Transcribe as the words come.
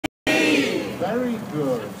Very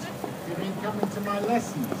good. You've been coming to my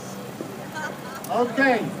lessons.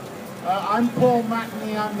 Okay, I'm Paul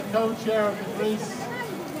Matney. I'm the co-chair of the Greece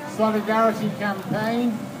Solidarity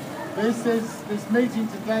Campaign. This meeting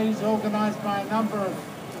today is organised by a number of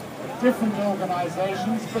different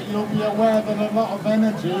organisations, but you'll be aware that a lot of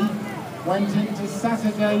energy went into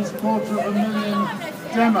Saturday's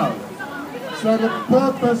 250,000 demo. So the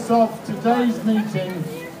purpose of today's meeting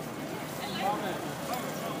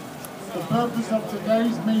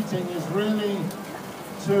is really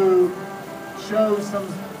to show some,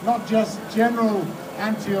 not just general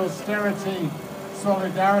anti-austerity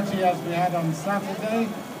solidarity as we had on Saturday,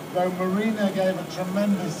 though Marina gave a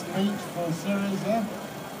tremendous speech for Syriza,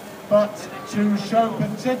 but to show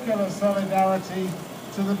particular solidarity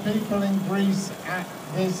to the people in Greece at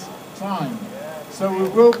this time. So we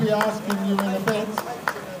will be asking you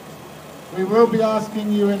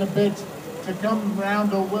in a bit to come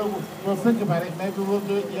round, or we'll think about it. Maybe we'll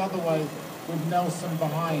do it the other way with Nelson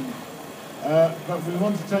behind. But we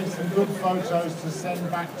want to take some good photos to send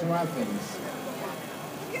back to Athens.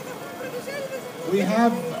 We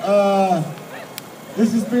have,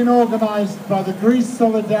 this has been organised by the Greece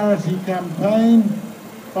Solidarity Campaign,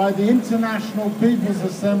 by the International People's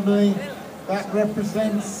Assembly, that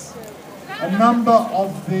represents a number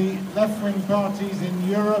of the left-wing parties in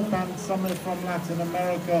Europe and some are from Latin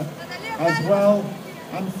America as well.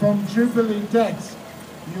 And from Jubilee Debt,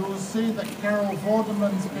 you will see that Carol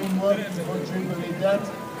Vorderman's been working for Jubilee Debt,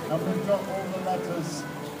 and we've got all the letters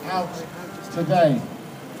out today.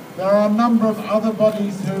 There are a number of other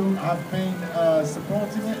bodies who have been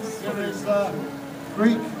supporting it, Syriza,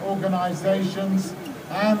 Greek organisations,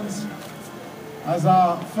 and, as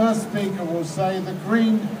our first speaker will say, the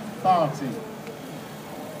Green Party.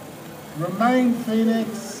 Remain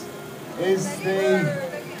Phoenix is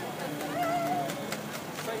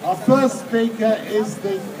our first speaker is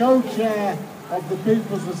the co-chair of the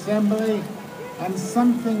People's Assembly and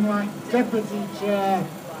something like deputy chair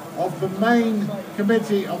of the main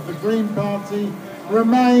committee of the Green Party,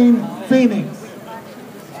 Remain Phoenix.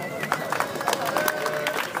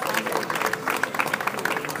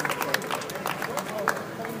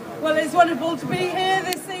 Well, it's wonderful to be here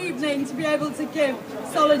this evening to be able to give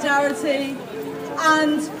solidarity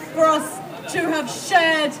and for us to have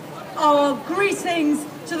shared our greetings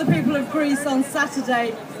to the people of Greece on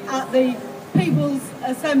Saturday at the People's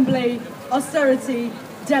Assembly austerity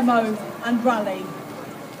demo and rally.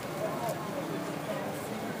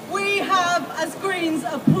 We have, as Greens,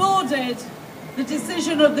 applauded the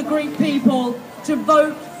decision of the Greek people to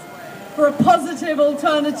vote for a positive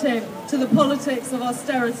alternative to the politics of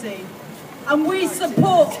austerity. And we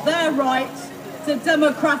support their right to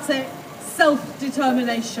democratic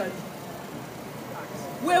self-determination.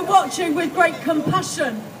 We're watching with great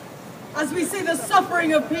compassion as we see the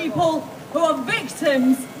suffering of people who are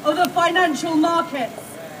victims of the financial markets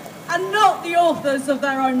and not the authors of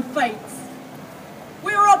their own fates.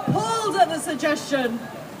 We are appalled at the suggestion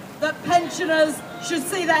that pensioners should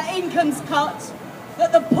see their incomes cut,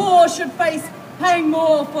 that the poor should face paying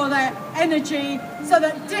more for their energy so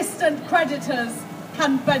that distant creditors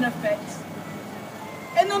can benefit.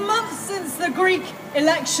 In the months since the Greek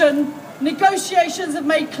election, negotiations have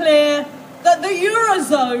made clear that the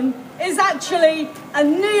Eurozone is actually a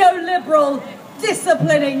neoliberal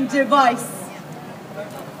disciplining device.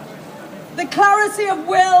 The clarity of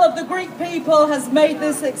will of the Greek people has made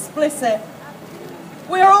this explicit.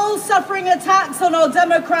 We are all suffering attacks on our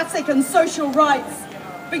democratic and social rights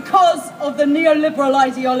because of the neoliberal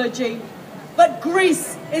ideology, but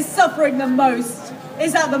Greece is suffering the most,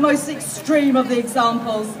 is at the most extreme of the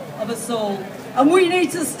examples of us all. And we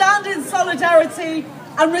need to stand in solidarity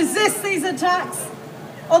and resist these attacks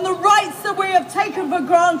on the rights that we have taken for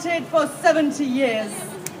granted for 70 years.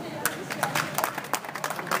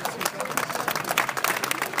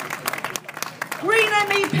 Green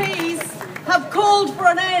MEPs have called for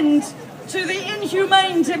an end to the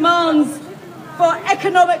inhumane demands for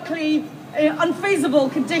economically unfeasible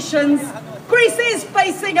conditions. Greece is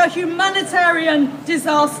facing a humanitarian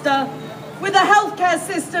disaster, with the healthcare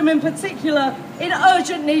system in particular in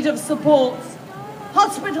urgent need of support.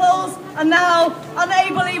 Hospitals are now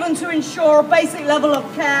unable even to ensure a basic level of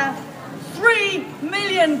care. 3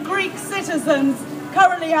 million Greek citizens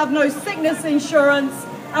currently have no sickness insurance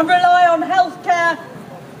and rely on healthcare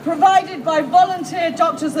provided by volunteer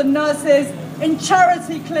doctors and nurses in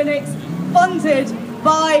charity clinics funded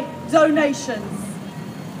by donations.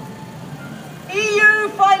 EU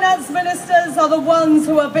finance ministers are the ones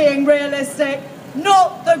who are being realistic,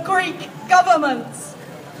 not the Greek government.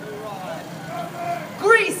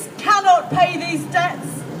 Greece cannot pay these debts,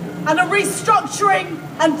 and a restructuring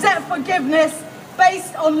and debt forgiveness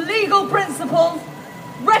based on legal principles,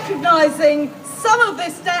 recognising some of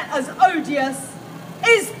this debt as odious,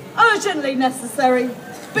 is urgently necessary,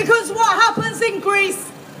 because what happens in Greece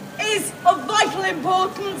is of vital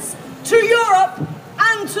importance to Europe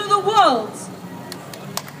and to the world.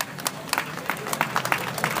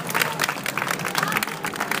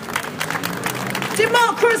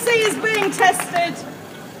 Democracy is being tested.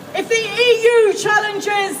 If the EU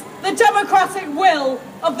challenges the democratic will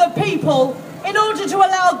of the people in order to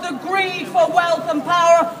allow the greed for wealth and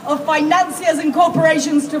power of financiers and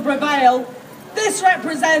corporations to prevail, this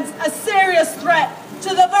represents a serious threat to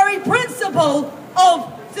the very principle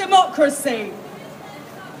of democracy.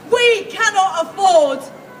 We cannot afford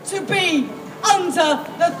to be under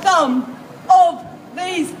the thumb of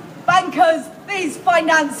these bankers, these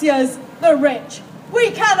financiers, the rich.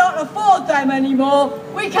 We cannot afford them anymore.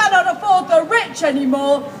 We cannot afford the rich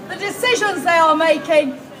anymore. The decisions they are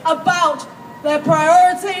making about their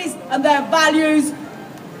priorities and their values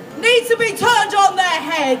need to be turned on their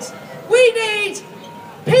head. We need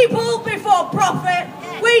people before profit.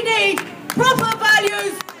 We need proper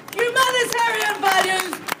values, humanitarian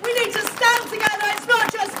values. We need to stand together. It's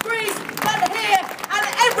not just Greece, but here and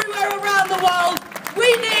everywhere around the world.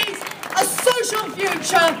 We need a social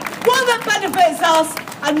future, one that benefits us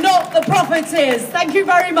and not the profiteers. Thank you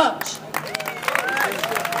very much.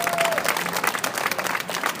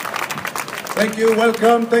 Thank you,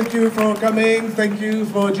 welcome, thank you for coming, thank you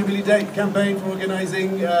for Jubilee Day campaign for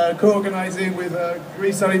organizing, co-organizing with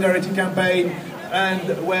Greece Solidarity Campaign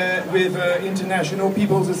and with International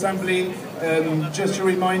People's Assembly. Just to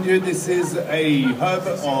remind you, this is a hub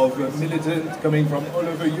of militants coming from all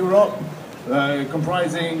over Europe,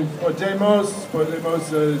 comprising Podemos,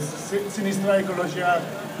 Sinistra Ecologia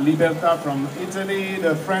Libertà from Italy,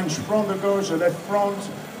 the French Front de Gauche, the Left Front,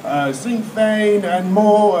 Sinn Féin and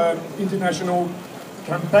more international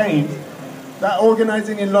campaigns that are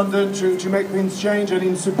organising in London to make things change and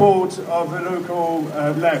in support of the local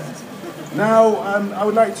left. Now I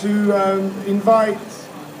would like to invite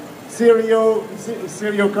Sirio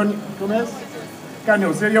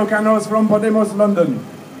Canos from Podemos London.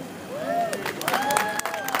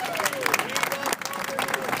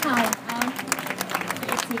 Hi.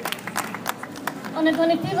 On the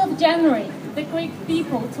 25th of January, the Greek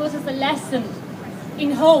people taught us a lesson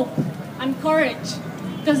in hope and courage,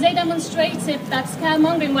 because they demonstrated that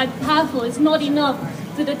scaremongering while powerful is not enough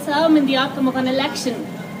to determine the outcome of an election.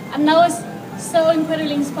 And that was so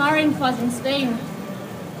incredibly inspiring for us in Spain,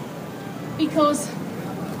 because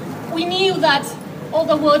we knew that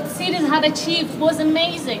although what cities had achieved was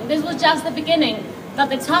amazing, this was just the beginning, that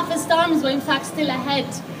the toughest times were in fact still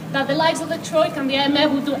ahead, that the likes of the Troika and the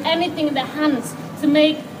IMF would do anything in their hands to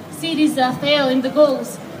make cities fail in the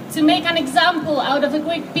goals, to make an example out of the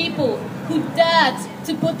Greek people who dared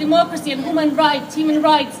to put democracy and human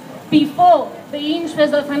rights before the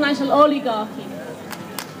interests of the financial oligarchy.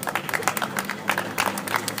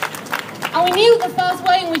 And we knew the first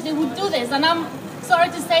way in which they would do this, and I'm sorry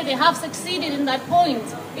to say they have succeeded in that point,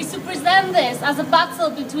 is to present this as a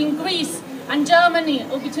battle between Greece and Germany,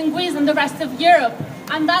 or between Greece and the rest of Europe.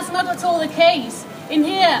 And that's not at all the case. In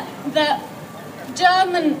here, the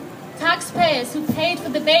German taxpayers who paid for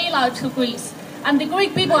the bailout for Greece, and the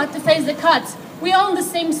Greek people had to face the cuts. We are on the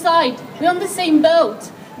same side, we're on the same boat.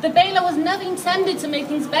 The bailout was never intended to make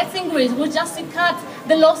things better in Greece, it was just to cut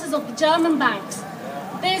the losses of the German banks.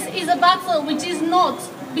 This is a battle which is not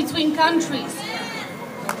between countries.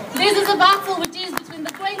 This is a battle which is between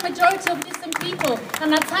the great majority of distant people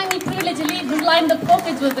and a tiny privileged elite who line the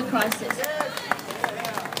pockets with the crisis.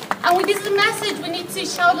 And with this message we need to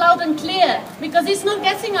shout loud and clear, because it's not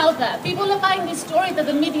getting out there. People are buying this story that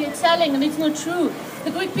the media is telling, and it's not true.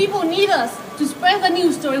 The Greek people need us to spread the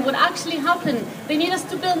news story, what actually happened. They need us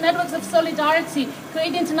to build networks of solidarity,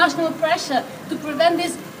 create international pressure to prevent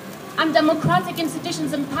these undemocratic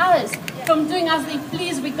institutions in Paris from doing as they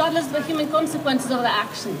please, regardless of the human consequences of their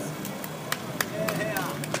actions.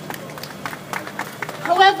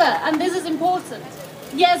 However, and this is important,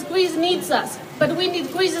 yes, Greece needs us, but we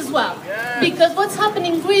need Greece as well. Because what's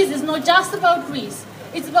happening in Greece is not just about Greece.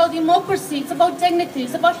 It's about democracy, it's about dignity,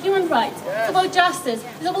 it's about human rights, it's about justice,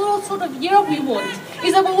 it's about what sort of Europe we want.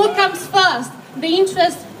 It's about what comes first, the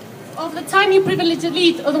interest of the tiny privileged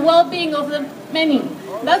elite or the well-being of the many.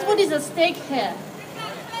 That's what is at stake here.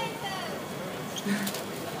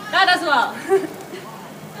 That as well.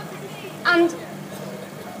 And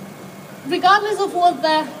regardless of what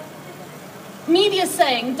the media is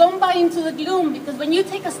saying, don't buy into the gloom, because when you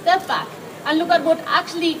take a step back and look at what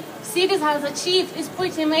actually Syriza has achieved is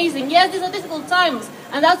pretty amazing. Yes, these are difficult times,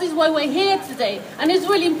 and that is why we're here today. And it's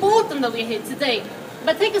really important that we're here today.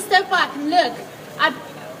 But take a step back and look at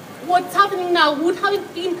what's happening now would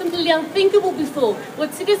have been completely unthinkable before.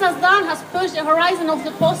 What Syriza has done has pushed the horizon of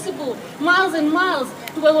the possible miles and miles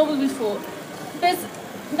to where we were before.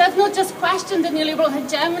 They've not just questioned the neoliberal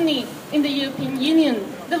hegemony in the European Union,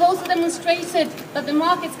 they've also demonstrated that the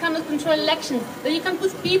markets cannot control elections, that you can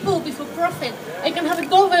put people before profit, you can have a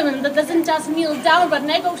government that doesn't just kneel down but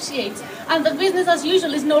negotiates, and that business as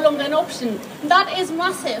usual is no longer an option. That is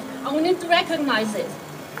massive, and we need to recognize it.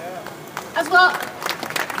 As well,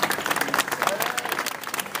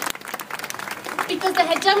 because the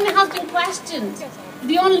hegemony has been questioned,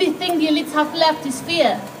 the only thing the elites have left is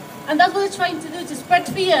fear. And that's what they're trying to do, to spread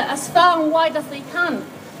fear as far and wide as they can.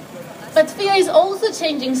 But fear is also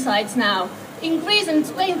changing sides now. In Greece and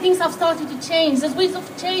Spain, things have started to change. There's winds of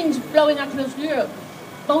change blowing across Europe.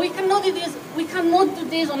 But we cannot do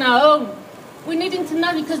this on our own. We need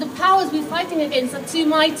international, because the powers we're fighting against are too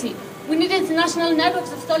mighty. We need international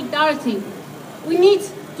networks of solidarity. We need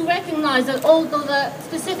to recognize that although the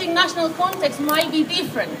specific national context might be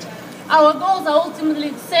different, our goals are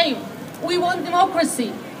ultimately the same. We want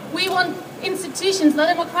democracy. We want institutions that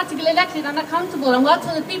are democratically elected and accountable and work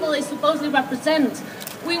for the people they supposedly represent.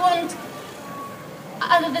 We want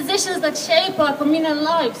the decisions that shape our communal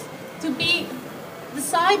lives to be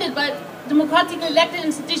decided by democratically elected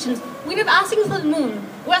institutions. We're not asking for the moon.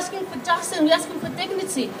 We're asking for justice, we're asking for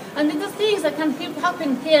dignity. And these are things that can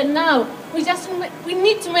happen here and now. We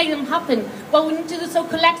need to make them happen, but we need to do so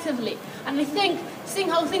collectively. And I think, seeing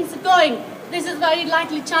how things are going, this is a very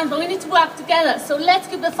likely chance, but we need to work together. So let's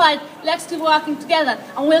keep the fight, let's keep working together,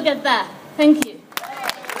 and we'll get there. Thank you.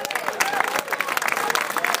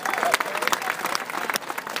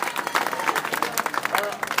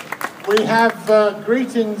 We have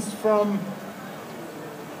greetings from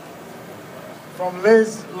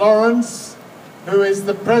Liz Lawrence, who is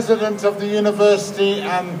the president of the University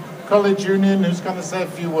and College Union, who's going to say a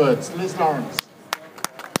few words. Liz Lawrence.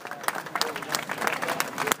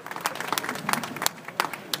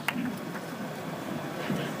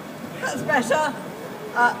 That's better.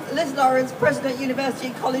 Liz Lawrence, President, University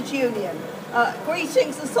and College Union.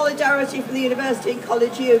 Greetings and solidarity from the University and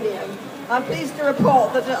College Union. I'm pleased to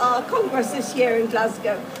report that at our Congress this year in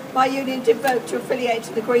Glasgow, my union did vote to affiliate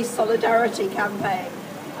to the Greece Solidarity Campaign.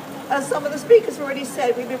 As some of the speakers already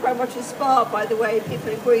said, we've been very much inspired by the way people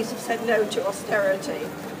in Greece have said no to austerity.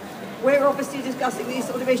 We're obviously discussing these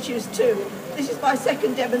sort of issues too. This is my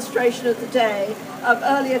second demonstration of the day.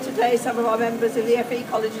 Earlier today, some of our members in the FE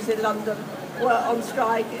colleges in London were on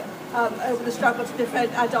strike over the struggle to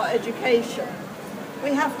defend adult education.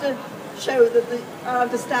 We have to show that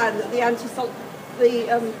understand that the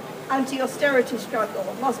anti-austerity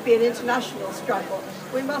struggle must be an international struggle.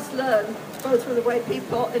 We must learn both from the way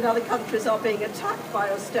people in other countries are being attacked by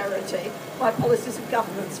austerity, by policies of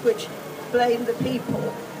governments which blame the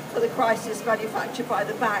people for the crisis manufactured by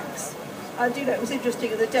the banks. And you know, it was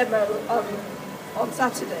interesting in the demo on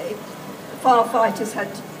Saturday, the firefighters had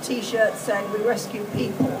T-shirts saying, "We rescue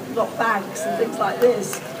people, not banks," and things like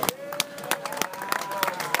this.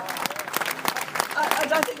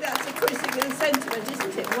 And I think that's a critical sentiment,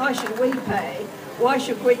 isn't it? Why should we pay? Why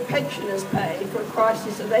should Greek pensioners pay for a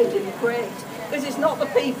crisis that they didn't create? Because it's not the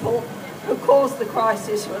people who caused the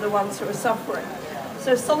crisis who are the ones who are suffering.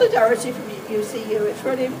 So solidarity from UCU, it's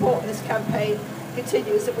really important this campaign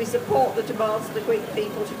continues, that we support the demands of the Greek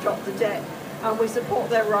people to drop the debt, and we support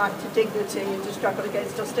their right to dignity and to struggle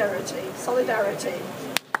against austerity. Solidarity.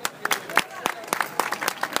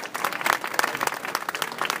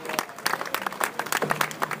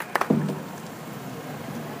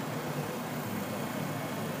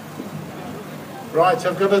 Right,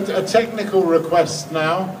 I've got a technical request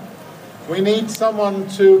now. We need someone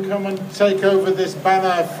to come and take over this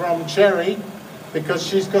banner from Cherry, because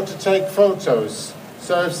she's got to take photos.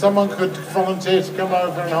 So if someone could volunteer to come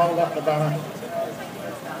over and hold up the banner.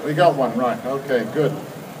 We got one, right, okay, good.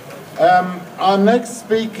 Our next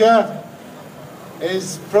speaker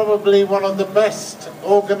is probably one of the best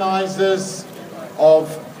organisers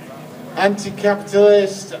of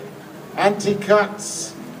anti-capitalist,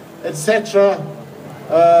 anti-cuts, etc.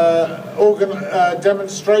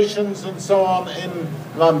 Demonstrations and so on in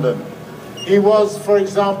London. He was, for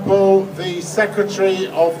example, the secretary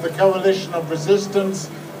of the Coalition of Resistance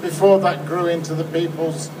before that grew into the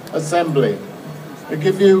People's Assembly. I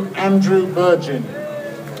give you Andrew Burgin.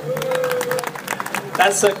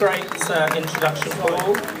 That's a great introduction,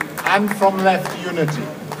 Paul. And from Left Unity.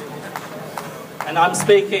 and I'm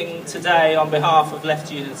speaking today on behalf of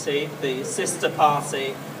Left Unity, the sister party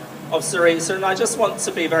of Syriza, and I just want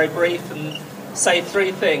to be very brief and say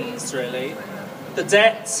three things, really. The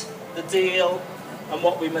debt, the deal, and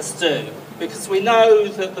what we must do. Because we know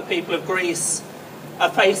that the people of Greece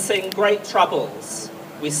are facing great troubles.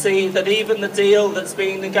 We see that even the deal that's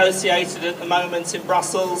being negotiated at the moment in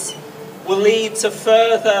Brussels will lead to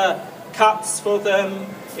further cuts for them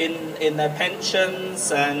in their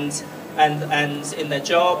pensions and in their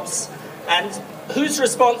jobs. And who's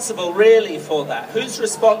responsible really for that? Who's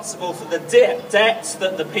responsible for the debt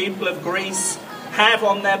that the people of Greece have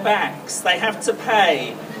on their backs? They have to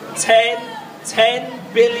pay 10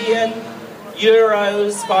 billion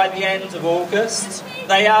euros by the end of August.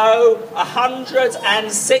 They owe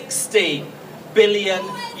 160 billion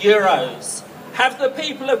euros. Have the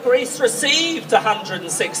people of Greece received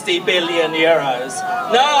 160 billion euros?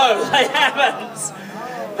 No, they haven't.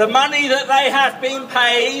 The money that they have been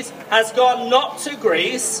paid has gone not to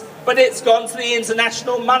Greece, but it's gone to the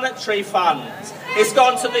International Monetary Fund. It's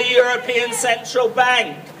gone to the European Central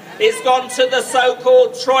Bank. It's gone to the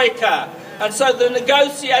so-called Troika. And so the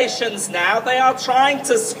negotiations now, they are trying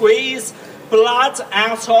to squeeze blood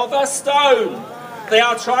out of a stone. They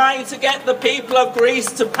are trying to get the people of Greece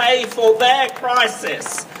to pay for their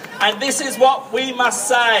crisis. And this is what we must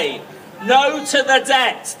say. No to the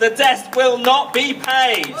debt. The debt will not be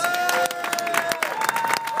paid.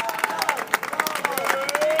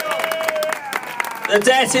 The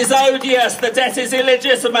debt is odious. The debt is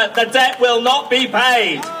illegitimate. The debt will not be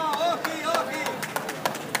paid.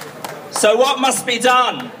 So what must be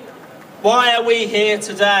done? Why are we here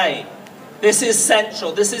today? This is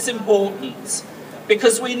central. This is important.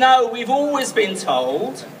 Because we know, we've always been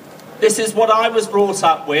told, this is what I was brought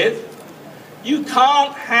up with, you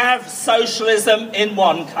can't have socialism in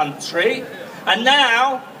one country, and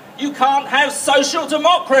now you can't have social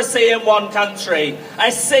democracy in one country.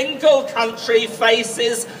 A single country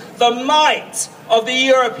faces the might of the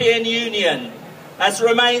European Union. As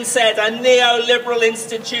Romain said, a neoliberal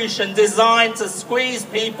institution designed to squeeze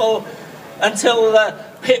people until the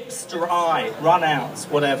pips run out,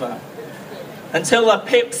 whatever. Until the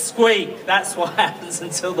pips squeak. That's what happens,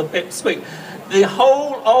 until the pips squeak. The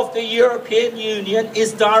whole of the European Union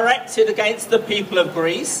is directed against the people of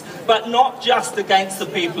Greece, but not just against the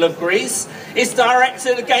people of Greece. It's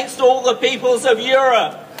directed against all the peoples of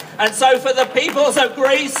Europe. And so for the peoples of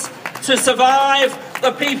Greece to survive,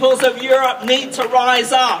 the peoples of Europe need to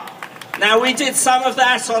rise up. Now, we did some of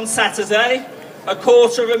that on Saturday.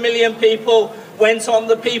 250,000 people went on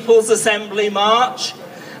the People's Assembly March.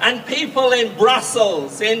 And people in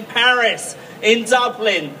Brussels, in Paris, in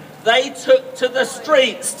Dublin, they took to the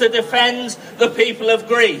streets to defend the people of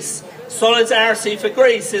Greece. Solidarity for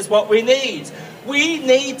Greece is what we need. We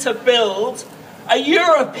need to build a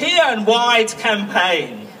European-wide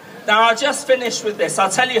campaign. Now, I'll just finish with this. I'll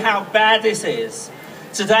tell you how bad this is.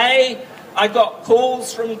 Today, I got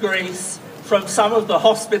calls from Greece, from some of the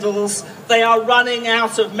hospitals. They are running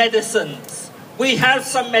out of medicines. We have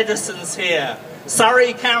some medicines here.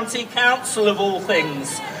 Surrey County Council, of all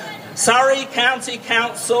things. Surrey County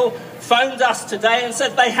Council phoned us today and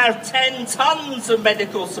said they have 10 tons of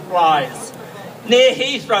medical supplies near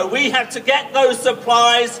Heathrow. We have to get those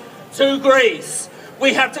supplies to Greece.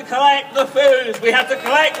 We have to collect the food. We have to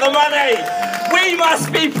collect the money. We must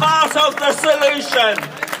be part of the solution.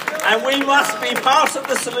 And we must be part of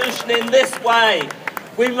the solution in this way.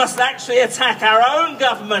 We must actually attack our own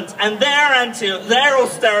government and their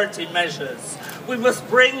austerity measures. We must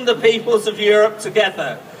bring the peoples of Europe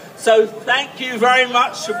together. So thank you very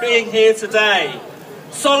much for being here today.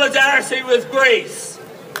 Solidarity with Greece.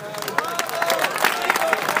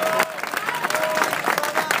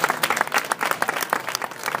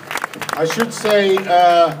 I should say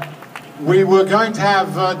we were going to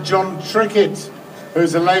have John Trickett,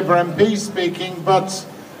 who's a Labour MP, speaking, but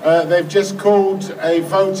they've just called a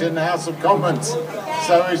vote in the House of Commons,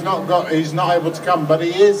 so he's not able to come. But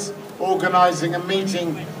he is organising a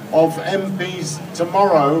meeting of MPs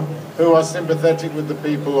tomorrow who are sympathetic with the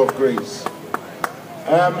people of Greece.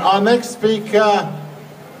 Our next speaker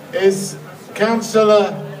is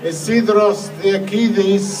Councillor Isidros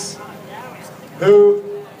Diakidis, who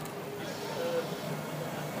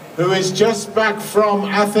is just back from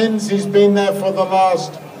Athens. He's been there for the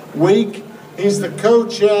last week. He's the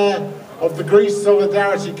co-chair of the Greece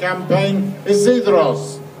Solidarity Campaign.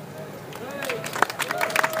 Isidros.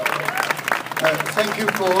 Thank you,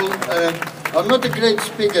 Paul. I'm not a great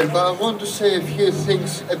speaker, but I want to say a few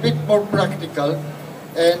things a bit more practical.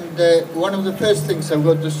 And one of the first things I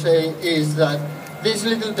want to say is that this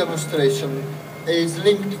little demonstration is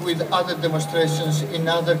linked with other demonstrations in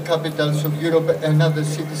other capitals of Europe and other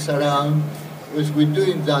cities around. As we're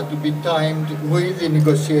doing that to be timed with the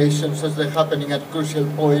negotiations as they're happening at crucial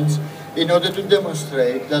points in order to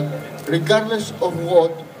demonstrate that regardless of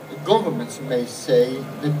what governments may say,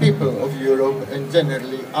 the people of Europe and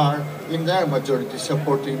generally are in their majority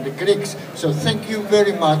supporting the Greeks. So thank you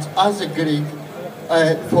very much as a Greek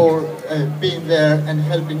for being there and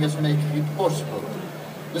helping us make it possible.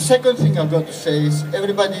 The second thing I've got to say is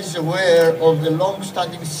everybody is aware of the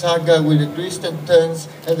long-standing saga with the twists and turns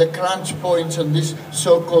and the crunch points on these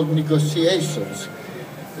so-called negotiations.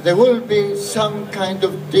 There will be some kind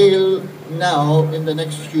of deal now in the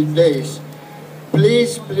next few days.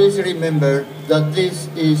 Please remember that this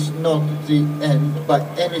is not the end by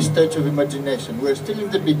any stretch of imagination. We're still in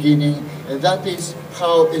the beginning, and that is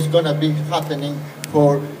how it's going to be happening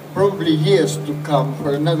for probably years to come,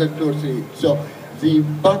 for another 2 or 3. So the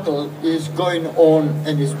battle is going on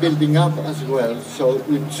and is building up as well, so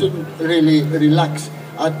we shouldn't really relax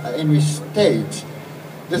at any stage.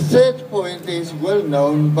 The third point is well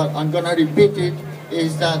known, but I'm going to repeat it,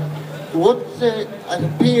 is that what they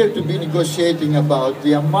appear to be negotiating about,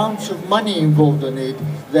 the amounts of money involved in it,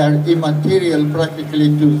 they are immaterial practically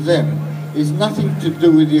to them. It's nothing to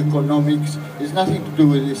do with the economics, it's nothing to do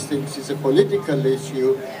with these things, it's a political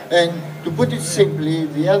issue. And to put it simply,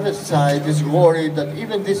 the other side is worried that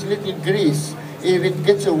even this little Greece, if it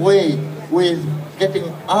gets away with getting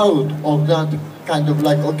out of that kind of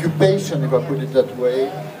like occupation, if I put it that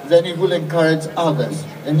way, then it will encourage others.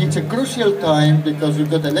 And it's a crucial time because we've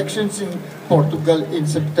got elections in Portugal in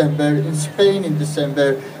September, in Spain in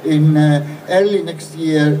December, in early next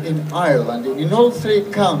year in Ireland. And in all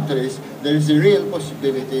 3 countries, there is a real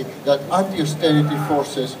possibility that anti-austerity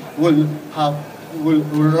forces will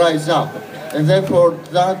rise up. And therefore,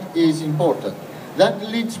 that is important. That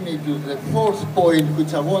leads me to the 4th point,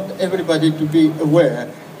 which I want everybody to be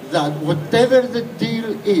aware, that whatever the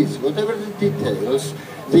deal is, whatever the details,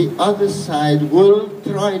 the other side will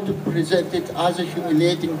try to present it as a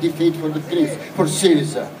humiliating defeat for the Greeks, for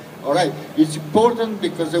Syriza. All right, it's important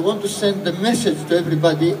because they want to send the message to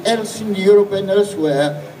everybody else in Europe and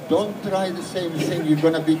elsewhere, don't try the same thing, you're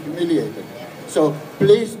going to be humiliated. So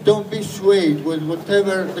please don't be swayed with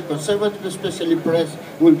whatever the conservative, especially press,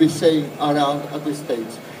 will be saying around at this stage.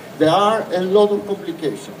 There are a lot of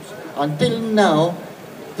complications. Until now,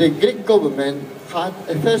 the Greek government had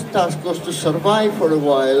a first task was to survive for a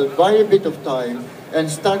while, buy a bit of time, and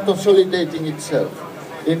start consolidating itself.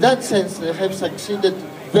 In that sense, they have succeeded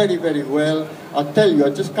very, very well. I tell you, I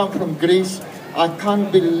just come from Greece, I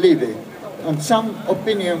can't believe it. On some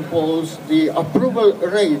opinion polls, the approval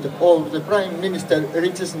rate of the Prime Minister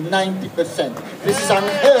reaches 90%. This is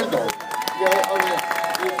unheard of.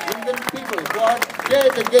 Even people who are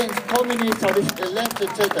dead against communists, left,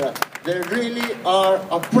 etc., they really are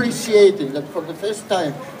appreciating that for the first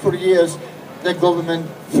time for years, the government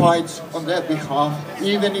fights on their behalf,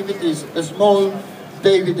 even if it is a small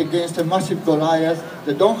David against a massive Goliath.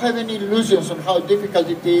 They don't have any illusions on how difficult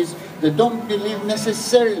it is. They don't believe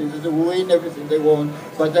necessarily that they will win everything they want,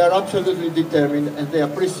 but they are absolutely determined and they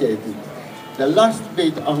appreciate it. The last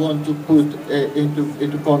bit I want to put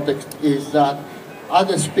into context is that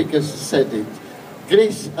other speakers said it.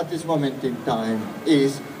 Greece at this moment in time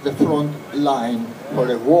is the front line for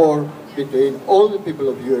a war between all the people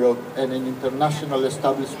of Europe and an international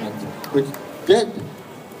establishment which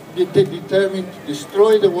determined to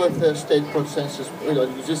destroy the welfare state consensus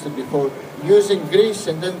that existed before, using Greece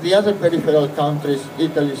and then the other peripheral countries,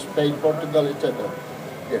 Italy, Spain, Portugal, etc.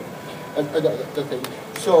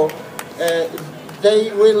 So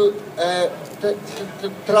they will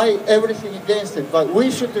try everything against it, but we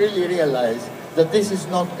should really realize that this is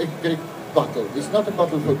not a Greek battle. It's not a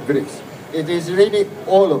battle for Greece. It is really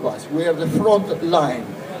all of us. We are the front line,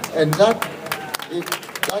 and that's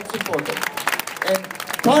important. And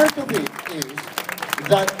part of it is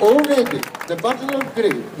that already the battle of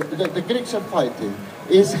Greece, the Greeks are fighting,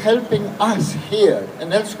 is helping us here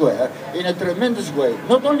and elsewhere in a tremendous way.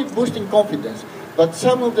 Not only boosting confidence, but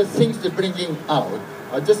some of the things they're bringing out.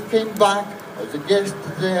 I just came back as a guest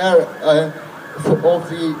there of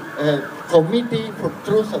the Committee for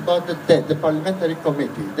Truth About the Dead, the Parliamentary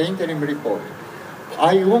Committee, the interim report.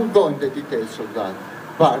 I won't go into the details of that,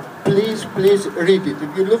 but please read it.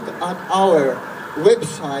 If you look at our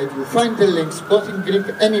website, you find the links both in Greek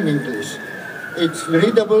and in English. It's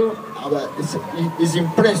readable, it's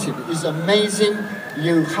impressive, it's amazing,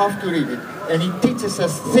 you have to read it. And it teaches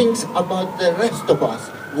us things about the rest of us.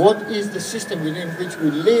 What is the system within which we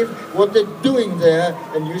live, what they're doing there,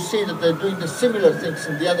 and you see that they're doing the similar things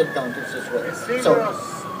in the other countries as well. So,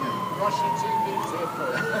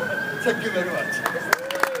 Thank you very much.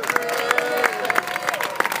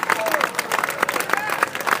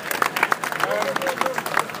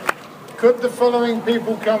 Could the following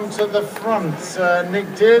people come to the front? Nick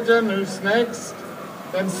Dearden, who's next,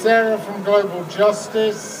 then Sarah from Global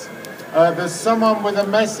Justice. There's someone with a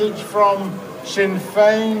message from Sinn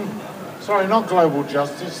Féin. Sorry, not Global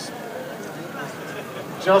Justice.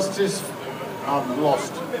 Justice, I'm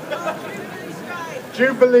lost.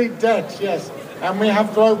 Jubilee Debt, yes. And we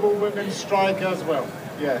have Global Women's Strike as well,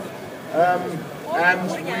 yeah. And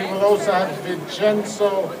we will also have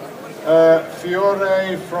Vincenzo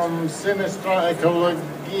Fiore from Sinistra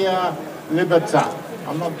Ecologia Libertà.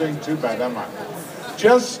 I'm not doing too bad, am I?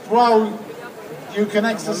 Just while you can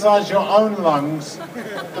exercise your own lungs,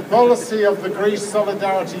 the policy of the Greece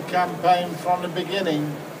Solidarity Campaign from the beginning,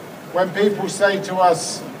 when people say to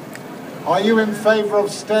us, are you in favour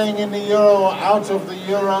of staying in the euro or out of the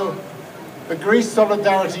euro? The Greece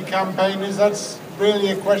Solidarity Campaign is that's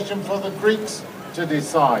really a question for the Greeks to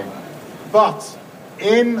decide. But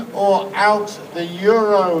in or out the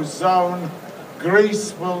eurozone,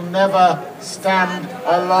 Greece will never stand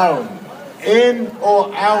alone. In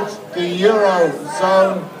or out the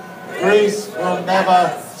eurozone, Greece will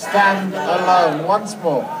never stand alone. Once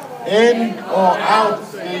more. In or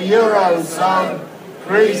out the eurozone,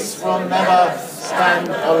 Greece will never stand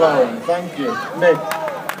alone. Thank you. Nick.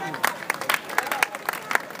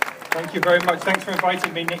 Thank you very much. Thanks for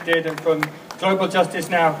inviting me, Nick Dearden from Global Justice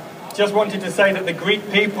Now. Just wanted to say that the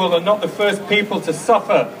Greek people are not the first people to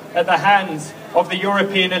suffer at the hands of the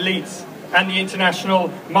European elites and the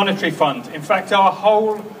International Monetary Fund. In fact, our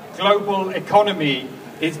whole global economy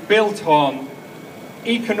is built on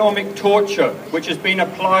economic torture, which has been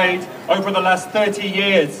applied over the last 30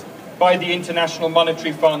 years by the International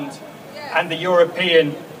Monetary Fund and the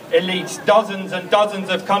European elites. Dozens and dozens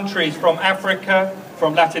of countries from Africa,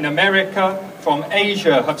 from Latin America, from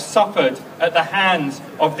Asia have suffered at the hands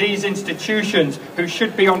of these institutions who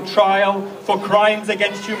should be on trial for crimes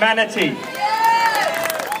against humanity.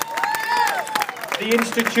 The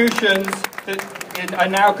institutions that are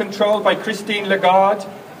now controlled by Christine Lagarde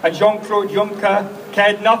and Jean-Claude Juncker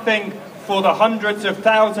cared nothing for the hundreds of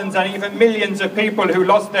thousands and even millions of people who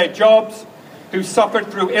lost their jobs, who suffered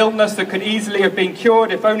through illness that could easily have been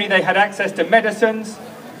cured if only they had access to medicines,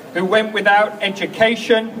 who went without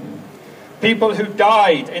education, people who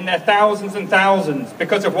died in their thousands and thousands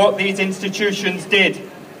because of what these institutions did.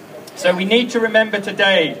 So we need to remember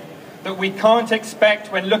today that we can't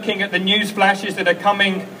expect, when looking at the news flashes that are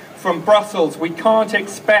coming from Brussels, we can't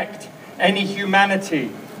expect any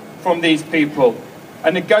humanity from these people.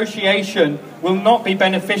 A negotiation will not be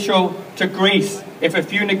beneficial to Greece if a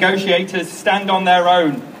few negotiators stand on their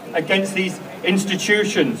own against these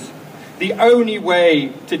institutions. The only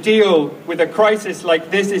way to deal with a crisis like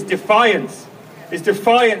this is defiance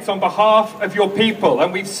on behalf of your people.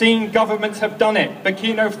 And we've seen governments have done it.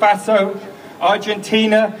 Burkina Faso,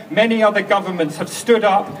 Argentina, many other governments have stood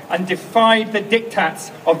up and defied the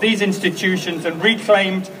diktats of these institutions and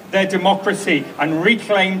reclaimed their democracy and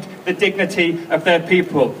reclaimed the dignity of their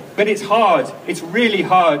people. But it's hard, it's really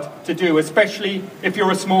hard to do, especially if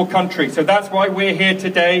you're a small country. So that's why we're here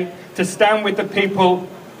today, to stand with the people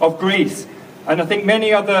of Greece. And I think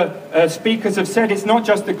many other speakers have said it's not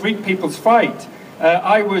just the Greek people's fight.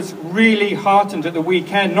 I was really heartened at the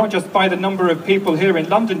weekend, not just by the number of people here in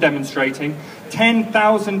London demonstrating.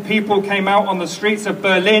 10,000 people came out on the streets of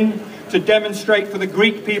Berlin to demonstrate for the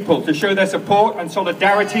Greek people, to show their support and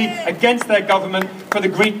solidarity against their government for the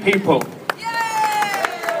Greek people.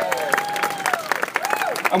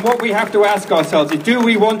 And what we have to ask ourselves is, do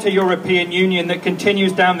we want a European Union that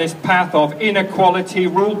continues down this path of inequality,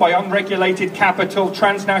 ruled by unregulated capital,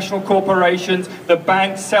 transnational corporations, the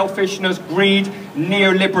banks, selfishness, greed,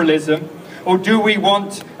 neoliberalism? Or do we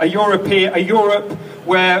want a Europe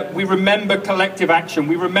where we remember collective action,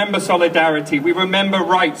 we remember solidarity, we remember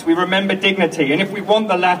rights, we remember dignity? And if we want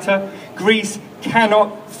the latter, Greece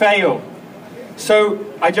cannot fail. So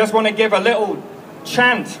I just want to give a little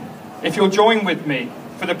chant, if you'll join with me,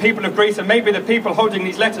 for the people of Greece, and maybe the people holding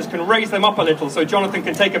these letters can raise them up a little so Jonathan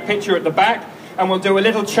can take a picture at the back, and we'll do a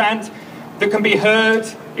little chant that can be heard,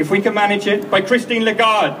 if we can manage it, by Christine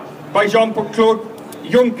Lagarde, by Jean-Claude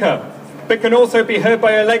Juncker, but can also be heard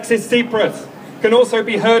by Alexis Tsipras, can also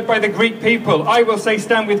be heard by the Greek people. I will say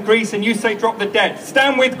stand with Greece, and you say drop the debt.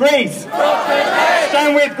 Stand with Greece! Drop the debt!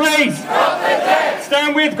 Stand with Greece! Drop the debt!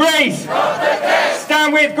 Stand with Greece! Drop the debt!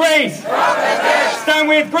 Stand with Greece! Drop the debt! Stand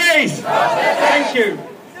with Greece! Drop the debt! Thank you.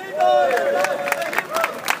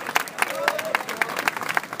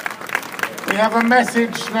 We have a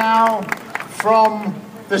message now from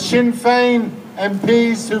the Sinn Féin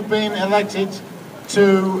MPs who've been elected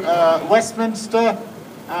to Westminster,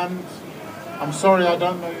 and I'm sorry I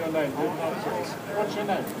don't know your name. What's your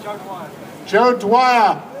name? Joe Dwyer. Joe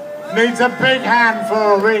Dwyer needs a big hand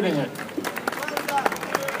for reading it.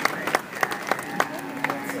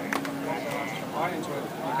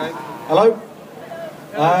 Okay. Hello.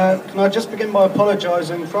 Can I just begin by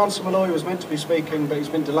apologising? Francis Malloy was meant to be speaking, but he's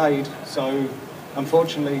been delayed, so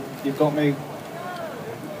unfortunately you've got me.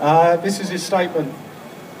 This is his statement.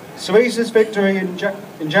 Syriza's victory in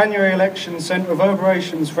January elections sent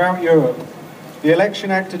reverberations throughout Europe. The election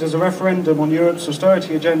acted as a referendum on Europe's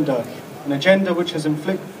austerity agenda, an agenda which has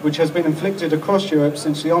been inflicted across Europe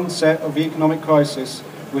since the onset of the economic crisis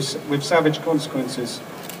with savage consequences.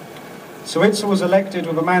 Syriza was elected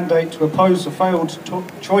with a mandate to oppose the failed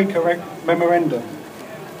Troika memorandum.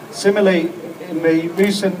 Similarly, in the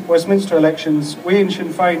recent Westminster elections, we in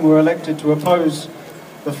Sinn Féin were elected to oppose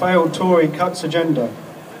the failed Tory cuts agenda.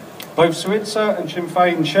 Both Syriza and Sinn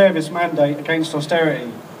Féin share this mandate against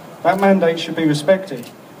austerity. That mandate should be respected.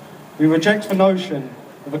 We reject the notion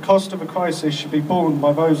that the cost of a crisis should be borne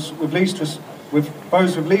by those with least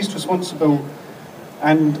responsible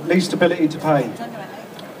and least ability to pay.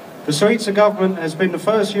 The Syriza government has been the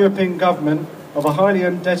first European government of a highly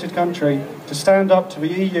indebted country to stand up to the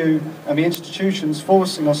EU and the institutions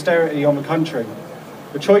forcing austerity on the country.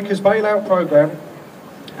 The Troika's bailout programme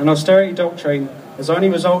and austerity doctrine has only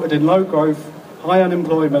resulted in low growth, high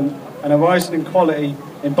unemployment and a rise in inequality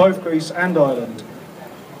in both Greece and Ireland.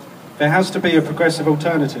 There has to be a progressive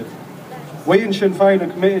alternative. We in Sinn Féin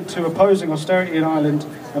are committed to opposing austerity in Ireland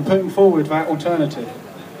and putting forward that alternative.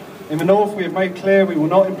 In the north, we have made clear we will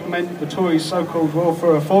not implement the Tories' so-called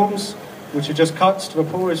welfare reforms, which are just cuts to the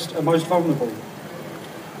poorest and most vulnerable.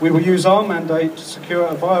 We will use our mandate to secure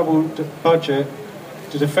a viable budget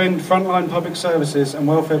to defend frontline public services and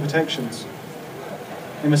welfare protections.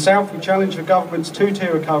 In the south, we challenge the government's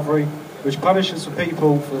two-tier recovery, which punishes the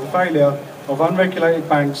people for the failure of unregulated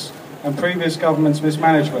banks and previous governments'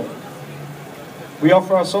 mismanagement. We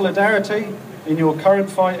offer our solidarity in your current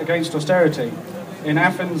fight against austerity, in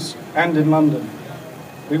Athens and in London.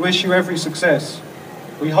 We wish you every success.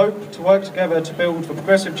 We hope to work together to build the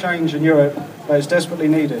progressive change in Europe that is desperately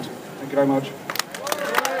needed. Thank you very much.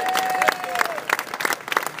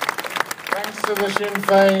 Thanks to the Sinn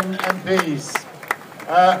Féin MPs.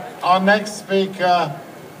 Our next speaker,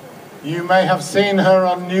 you may have seen her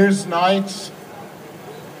on Newsnight.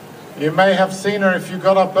 You may have seen her if you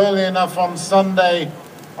got up early enough on Sunday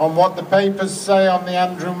on What the Papers Say on the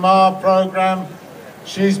Andrew Marr programme.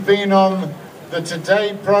 She's been on the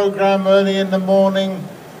Today programme early in the morning.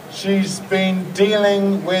 She's been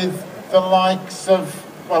dealing with the likes of,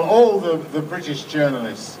 well, all the British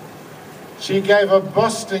journalists. She gave a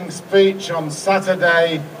busting speech on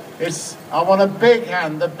Saturday. I want a big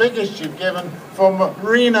hand, the biggest you've given, for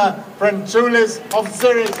Marina Prentoulis of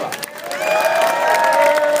Syriza.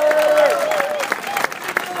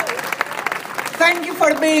 Thank you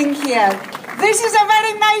for being here. This is a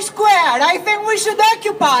very nice square. I think we should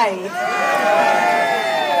occupy it.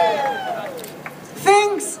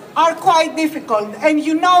 Things are quite difficult, and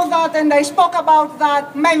you know that, and I spoke about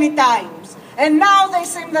that many times. And now they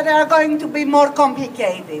seem that they are going to be more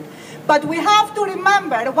complicated. But we have to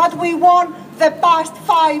remember what we won the past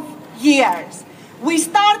 5 years. We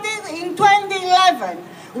started in 2011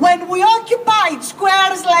 when we occupied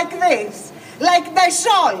squares like this, like the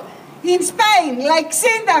Sol in Spain, like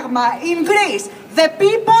Syntagma in Greece. The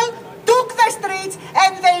people took the streets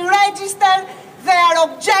and they registered their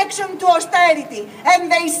objection to austerity.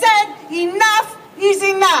 And they said, enough is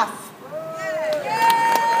enough.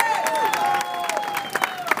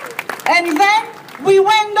 And then we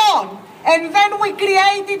went on. And then we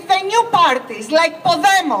created the new parties like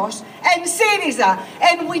Podemos and Syriza,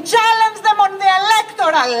 and we challenged them on the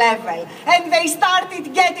electoral level, and they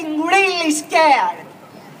started getting really scared.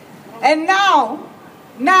 And now,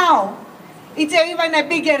 it's even a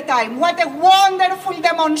bigger time. What a wonderful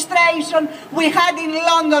demonstration we had in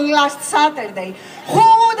London last Saturday.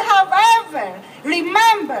 Who would have ever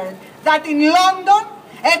remembered that in London,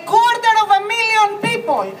 250,000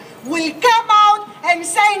 people will come out and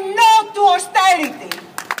say no to austerity?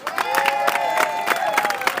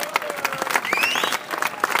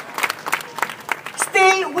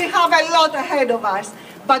 Still, we have a lot ahead of us.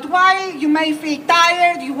 But while you may feel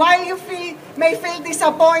tired, while you may feel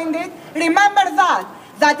disappointed, remember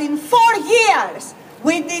that in 4 years,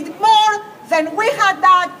 we did more than we had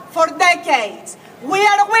done for decades. We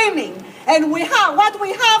are winning. And what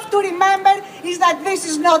we have to remember is that this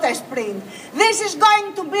is not a sprint. This is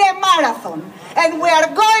going to be a marathon. And we are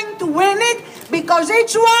going to win it because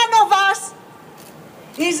each one of us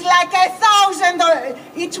is like 1,000,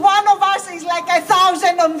 each one of us is like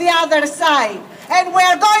 1,000 on the other side, and we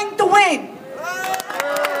are going to win.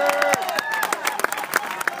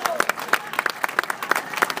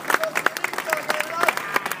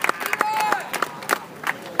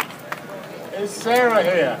 Is Sarah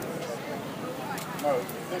here? No,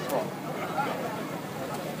 this one.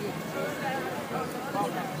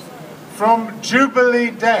 From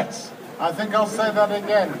Jubilee Debt. I think I'll say that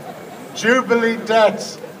again. Jubilee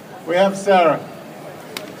Debt. We have Sarah.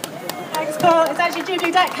 Thanks, Paul. It's actually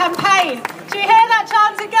Jubilee Debt campaign. Do you hear that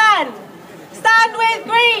chant again? Stand with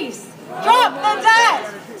Greece. Drop the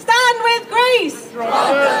debt. Stand with Greece. Drop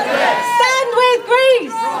the debt. Stand with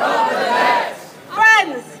Greece. Drop the debt.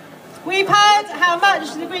 Friends, we've heard how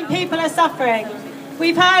much the Greek people are suffering.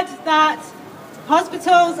 We've heard that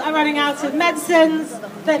hospitals are running out of medicines,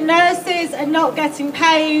 that nurses are not getting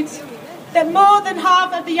paid, that more than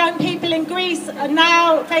half of the young people in Greece are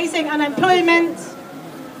now facing unemployment,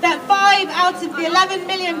 that 5 out of the 11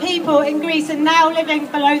 million people in Greece are now living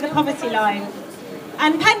below the poverty line.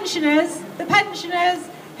 And pensioners, the pensioners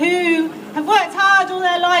who have worked hard all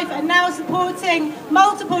their life are now supporting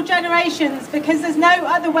multiple generations because there's no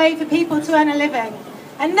other way for people to earn a living.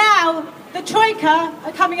 And now the Troika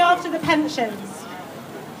are coming after the pensions.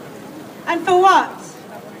 And for what?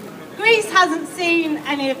 Greece hasn't seen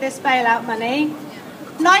any of this bailout money.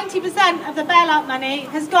 90% of the bailout money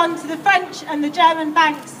has gone to the French and the German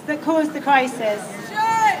banks that caused the crisis.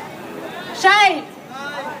 Shame!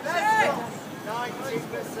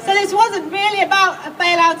 So this wasn't really about a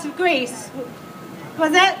bailout of Greece,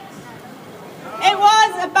 was it? It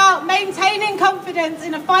was about maintaining confidence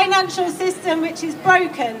in a financial system which is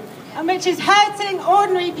broken and which is hurting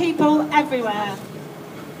ordinary people everywhere.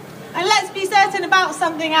 And let's be certain about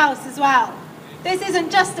something else as well. This isn't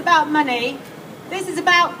just about money, this is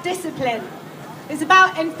about discipline. It's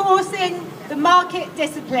about enforcing the market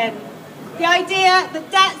discipline. The idea that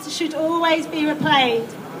debts should always be repaid.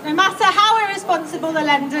 No matter how irresponsible the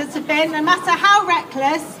lenders have been, no matter how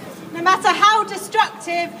reckless, no matter how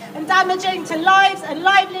destructive and damaging to lives and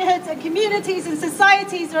livelihoods and communities and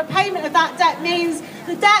societies the repayment of that debt means,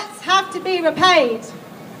 the debts have to be repaid.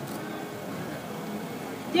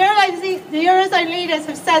 The Eurozone leaders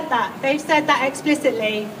have said that. They've said that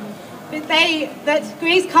explicitly. That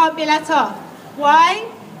Greece can't be let off. Why?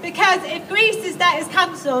 Because if Greece's debt is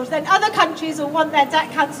cancelled, then other countries will want their debt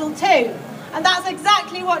cancelled too. And that's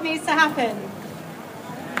exactly what needs to happen.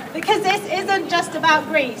 Because this isn't just about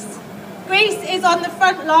Greece. Greece is on the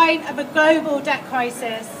front line of a global debt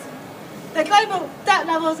crisis. The global debt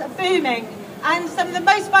levels are booming, and some of the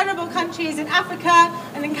most vulnerable countries in Africa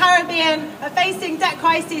and in Caribbean are facing debt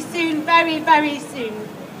crises soon, very, very soon.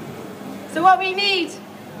 So what we need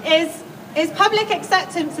is public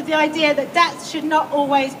acceptance of the idea that debts should not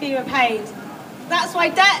always be repaid. That's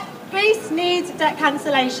why Greece needs debt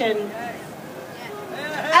cancellation.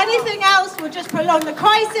 Anything else will just prolong the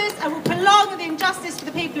crisis and will prolong the injustice for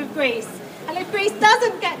the people of Greece. And if Greece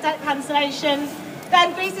doesn't get debt cancellation,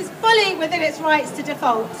 then Greece is fully within its rights to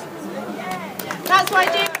default. That's why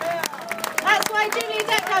Jubilee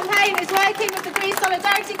Debt Campaign is working with the Greece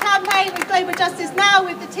Solidarity Campaign, with Global Justice Now,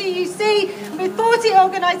 with the TUC, with 40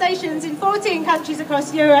 organisations in 14 countries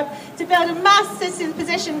across Europe to build a mass citizen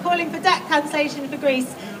petition calling for debt cancellation for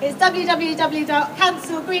Greece. It's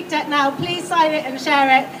www.cancelgreekdebtnow. Please sign it and share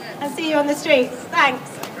it, and see you on the streets. Thanks.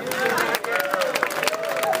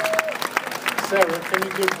 Sarah, can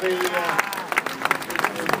you give the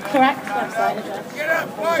correct website address?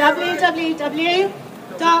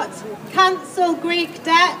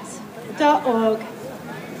 www.cancelgreekdebt.org.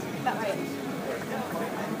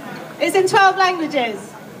 It's in 12 languages.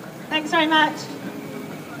 Thanks very much.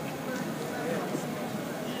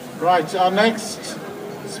 Right, our next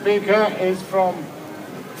speaker is from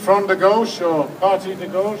Front de Gauche or Parti de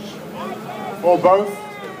Gauche, or both.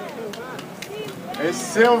 It's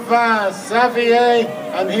Sylvain Xavier,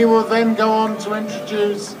 and he will then go on to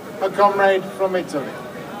introduce a comrade from Italy.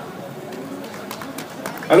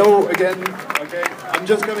 Hello again. Okay, I'm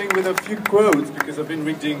just coming with a few quotes because I've been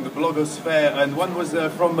reading the blogosphere, and one was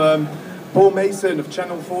from Paul Mason of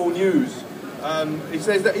Channel 4 News. He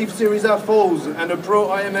says that if Syriza falls and a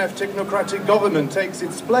pro-IMF technocratic government takes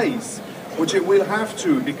its place, which it will have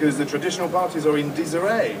to because the traditional parties are in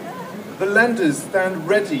disarray, the lenders stand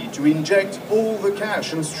ready to inject all the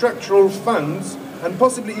cash and structural funds and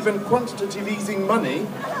possibly even quantitative easing money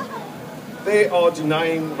they are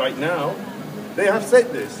denying right now. They have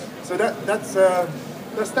said this. So that's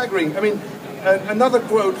staggering. I mean, another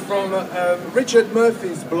quote from Richard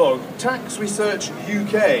Murphy's blog, Tax Research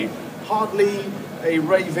UK. hardly a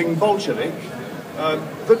raving Bolshevik.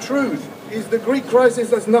 The truth is the Greek crisis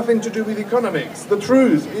has nothing to do with economics. The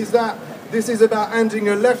truth is that this is about ending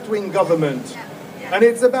a left-wing government, and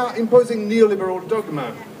it's about imposing neoliberal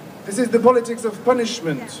dogma. This is the politics of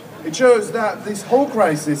punishment. It shows that this whole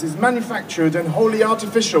crisis is manufactured and wholly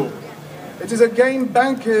artificial. It is a game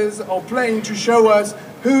bankers are playing to show us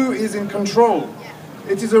who is in control.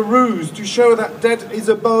 It is a ruse to show that debt is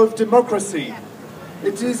above democracy.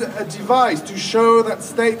 It is a device to show that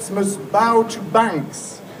states must bow to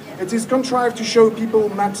banks. It is contrived to show people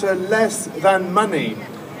matter less than money.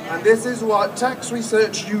 And this is what Tax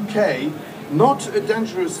Research UK, not a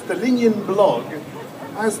dangerous Stalinian blog,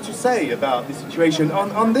 has to say about the situation.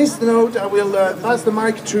 On this note, I will pass the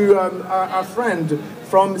mic to our friend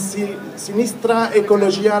from Sinistra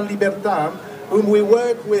Ecologia Libertà, whom we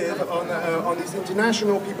work with on this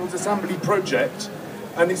International People's Assembly project,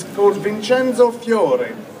 and it's called Vincenzo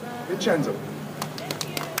Fiore. Vincenzo.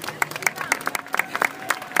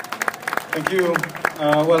 Thank you.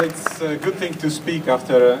 Well, it's a good thing to speak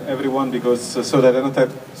after everyone, because so that I don't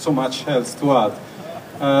have so much else to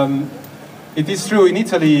add. It is true, in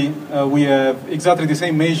Italy we have exactly the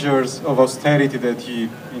same measures of austerity that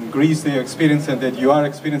in Greece they experience and that you are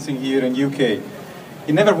experiencing here in UK.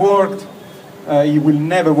 It never worked, it will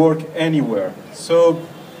never work anywhere. So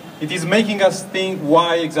it is making us think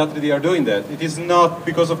why exactly they are doing that. It is not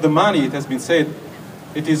because of the money, it has been said.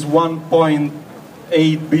 It is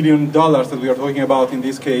 $1.8 billion that we are talking about in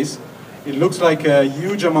this case. It looks like a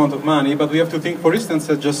huge amount of money, but we have to think, for instance,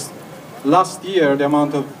 that just last year the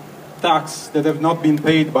amount of tax that have not been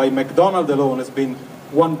paid by McDonald's alone has been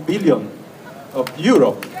 1 billion of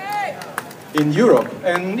euro in Europe.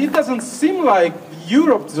 And it doesn't seem like the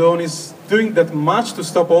Eurozone is doing that much to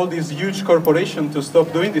stop all these huge corporations to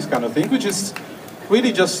stop doing this kind of thing, which is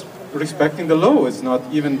really just respecting the law. It's not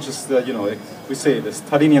even just, you know, like we say, the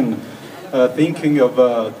Stalinian thinking of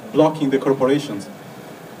blocking the corporations.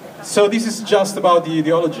 So this is just about the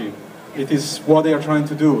ideology. It is what they are trying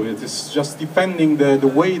to do. It is just defending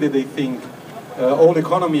the way that they think all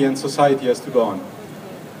economy and society has to go on.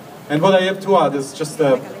 And what I have to add is just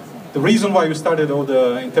the reason why we started all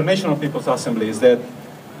the International People's Assembly is that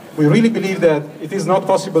we really believe that it is not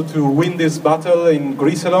possible to win this battle in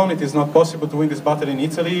Greece alone. It is not possible to win this battle in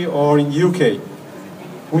Italy or in UK.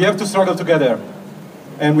 We have to struggle together.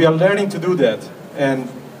 And we are learning to do that. And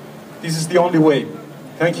this is the only way.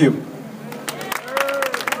 Thank you.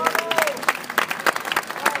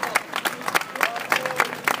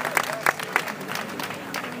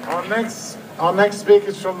 Our next speaker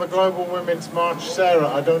is from the Global Women's March. Sarah,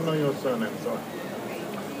 I don't know your surname, sorry.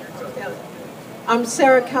 I'm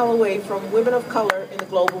Sarah Calloway from Women of Color in the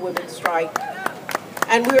Global Women's Strike.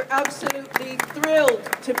 And we're absolutely thrilled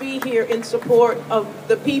to be here in support of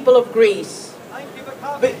the people of Greece.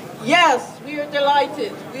 But yes, we are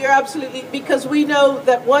delighted. We are absolutely, because we know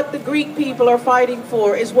that what the Greek people are fighting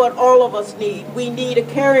for is what all of us need. We need a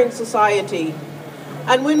caring society.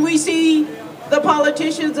 And when we see the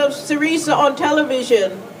politicians of Syriza on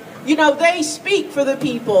television, you know, they speak for the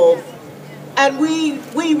people. And we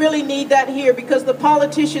really need that here, because the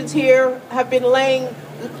politicians here have been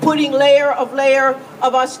putting layer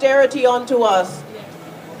of austerity onto us.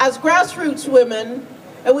 As grassroots women,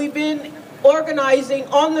 and we've been organizing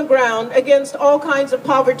on the ground against all kinds of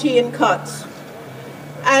poverty and cuts.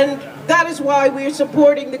 And that is why we're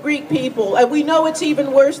supporting the Greek people. And we know it's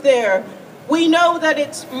even worse there. We know that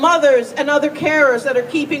it's mothers and other carers that are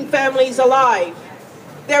keeping families alive.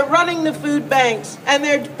 They're running the food banks, and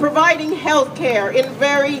they're providing health care in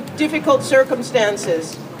very difficult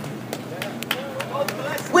circumstances.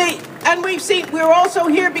 We're also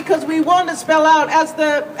here because we want to spell out, as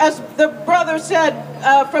the brother said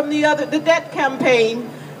from the debt campaign,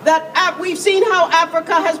 that we've seen how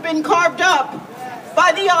Africa has been carved up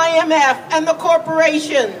by the IMF and the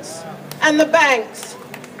corporations and the banks.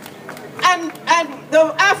 And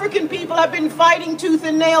the African people have been fighting tooth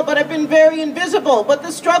and nail, but have been very invisible. But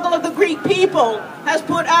the struggle of the Greek people has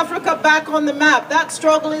put Africa back on the map. That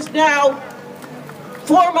struggle is now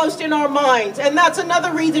foremost in our minds. And that's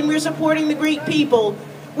another reason we're supporting the Greek people.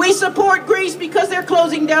 We support Greece because they're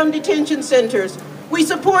closing down detention centers. We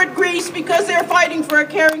support Greece because they're fighting for a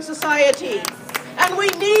caring society. And we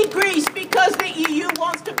need Greece because the EU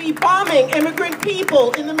wants to be bombing immigrant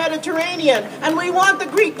people in the Mediterranean. And we want the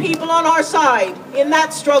Greek people on our side in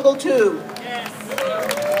that struggle too.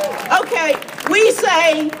 Okay, we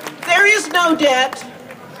say there is no debt.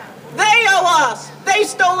 They owe us. They've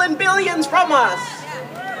stolen billions from us.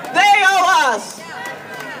 They owe us.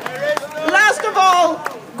 Last of all,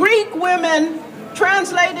 Greek women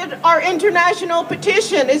translated our international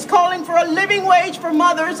petition. It's calling for a living wage for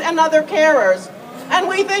mothers and other carers. And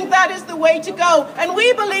we think that is the way to go. And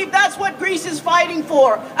we believe that's what Greece is fighting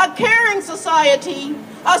for. A caring society,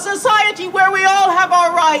 a society where we all have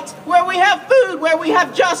our rights, where we have food, where we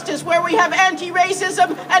have justice, where we have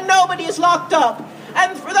anti-racism, and nobody is locked up.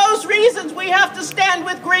 And for those reasons, we have to stand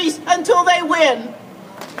with Greece until they win.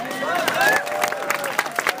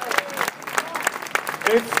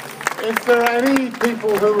 If there are any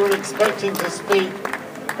people who were expecting to speak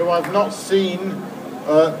who I've not seen,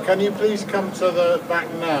 can you please come to the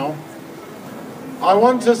back now? I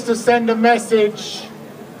want us to send a message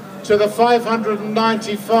to the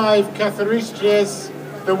 595 Katharistries,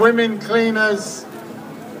 the women cleaners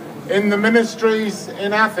in the ministries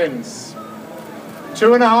in Athens.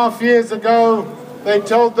 2.5 years ago, they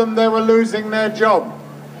told them they were losing their job.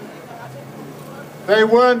 They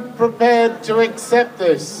weren't prepared to accept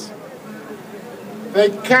this. They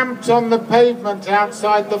camped on the pavement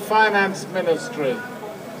outside the finance ministry.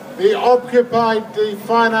 They occupied the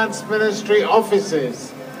finance ministry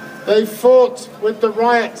offices. They fought with the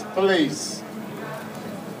riot police.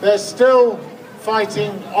 They're still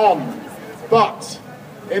fighting on. But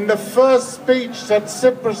in the first speech that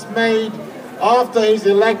Tsipras made after his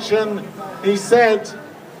election, he said,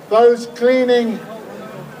 those cleaning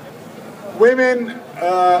women,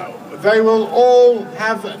 they will all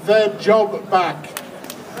have their job back.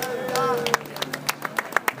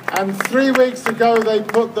 And 3 weeks ago they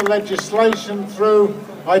put the legislation through.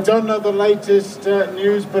 I don't know the latest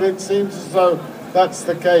news, but it seems as though that's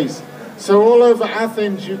the case. So all over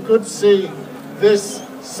Athens you could see this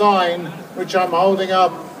sign, which I'm holding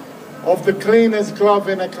up, of the cleaner's glove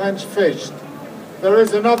in a clenched fist. There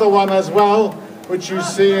is another one as well, which you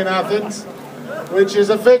see in Athens, which is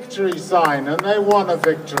a victory sign, and they won a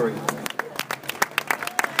victory.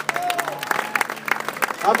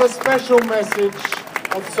 I have a special message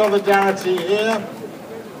of solidarity here.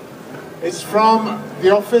 It's from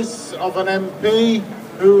the office of an MP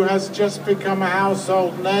who has just become a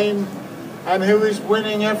household name and who is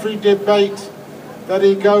winning every debate that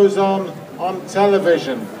he goes on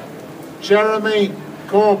television. Jeremy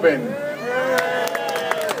Corbyn.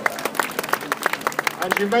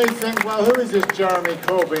 And you may think, well, who is this Jeremy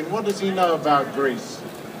Corbyn? What does he know about Greece?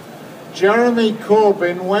 Jeremy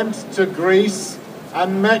Corbyn went to Greece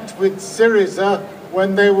and met with Syriza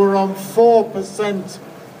when they were on 4%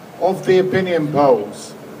 of the opinion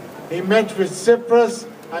polls. He met with Tsipras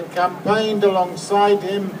and campaigned alongside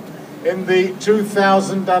him in the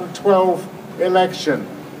 2012 election.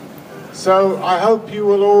 So I hope you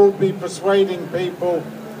will all be persuading people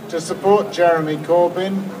to support Jeremy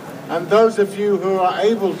Corbyn, and those of you who are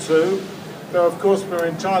able to, though of course we're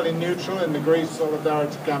entirely neutral in the Greece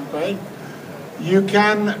Solidarity Campaign, you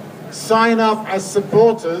can sign up as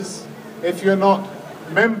supporters if you're not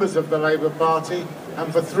members of the Labour Party,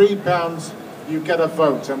 and for £3 you get a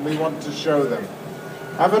vote, and we want to show them.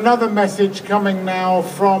 I have another message coming now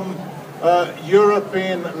from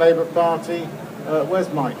European Labour Party.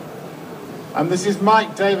 Where's Mike? And this is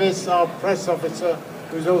Mike Davis, our press officer,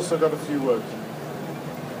 who's also got a few words.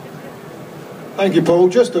 Thank you, Paul.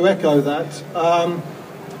 Just to echo that,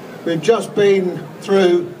 we've just been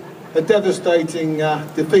through a devastating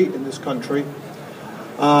defeat in this country,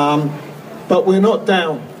 but we're not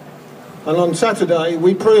down. And on Saturday,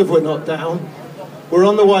 we prove we're not down. We're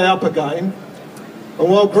on the way up again. And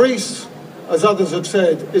while Greece, as others have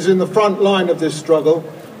said, is in the front line of this struggle,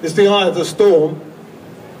 is the eye of the storm,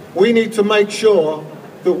 we need to make sure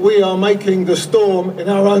that we are making the storm in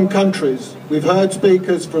our own countries. We've heard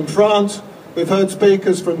speakers from France, we've heard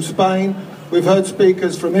speakers from Spain, we've heard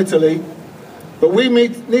speakers from Italy, but we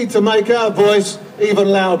need to make our voice even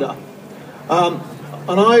louder.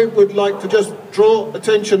 And I would like to just draw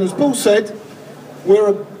attention, as Paul said, we're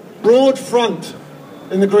a broad front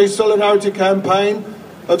in the Greece Solidarity Campaign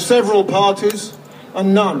of several parties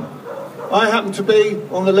and none. I happen to be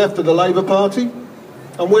on the left of the Labour Party,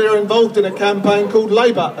 and we're involved in a campaign called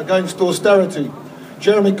Labour Against Austerity.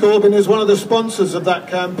 Jeremy Corbyn is one of the sponsors of that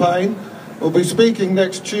campaign. We'll be speaking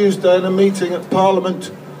next Tuesday in a meeting at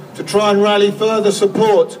Parliament to try and rally further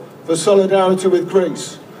support for solidarity with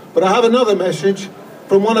Greece. But I have another message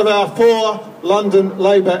from one of our 4 London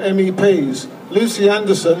Labour MEPs, Lucy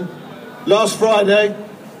Anderson. Last Friday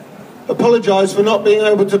apologised for not being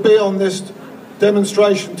able to be on this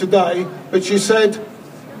demonstration today, but she said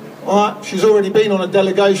she's already been on a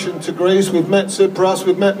delegation to Greece. We've met Tsipras,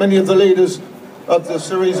 we've met many of the leaders of the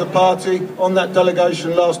Syriza party on that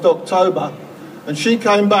delegation last October, and she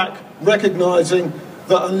came back recognising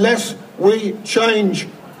that unless we change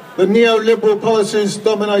the neoliberal policies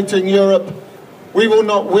dominating Europe, we will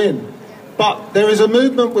not win. But there is a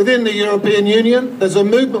movement within the European Union, there's a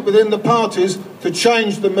movement within the parties to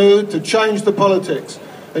change the mood, to change the politics.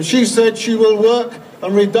 And she said she will work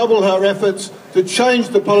and redouble her efforts to change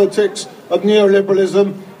the politics of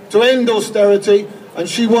neoliberalism, to end austerity, and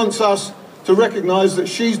she wants us to recognise that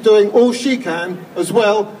she's doing all she can as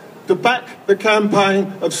well to back the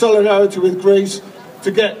campaign of solidarity with Greece, to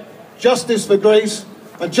get justice for Greece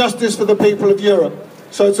and justice for the people of Europe.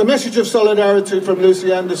 So it's a message of solidarity from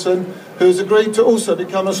Lucy Anderson, who has agreed to also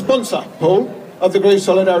become a sponsor, Paul, of the Greece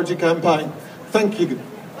Solidarity Campaign. Thank you.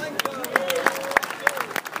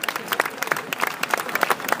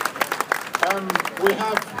 We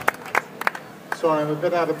have... Sorry, I'm a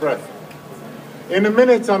bit out of breath. In a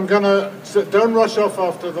minute, I'm going to... Don't rush off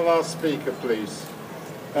after the last speaker, please.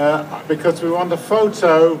 Because we want a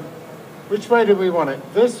photo. Which way do we want it?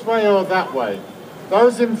 This way or that way?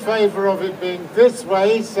 Those in favour of it being this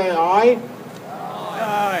way, say aye.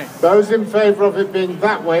 Aye. Those in favour of it being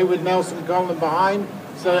that way, with Nelson Conlon behind,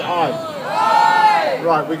 say aye. Aye.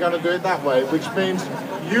 Right, we're going to do it that way, which means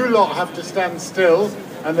you lot have to stand still,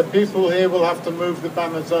 and the people here will have to move the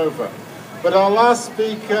banners over. But our last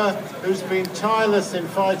speaker, who's been tireless in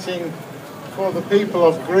fighting for the people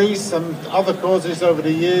of Greece and other causes over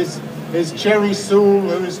the years, is Cherry Soule,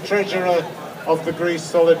 who is treasurer of the Greece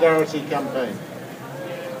Solidarity Campaign.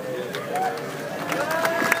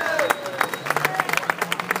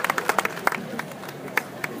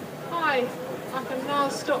 Hi, I can now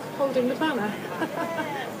stop holding the banner.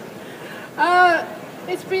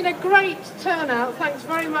 It's been a great turnout. Thanks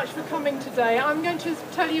very much for coming today. I'm going to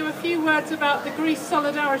tell you a few words about the Greece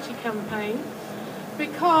Solidarity Campaign,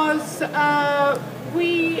 because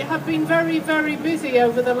we have been very, very busy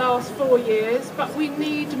over the last 4 years, but we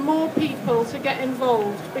need more people to get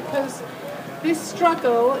involved, because this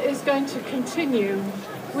struggle is going to continue.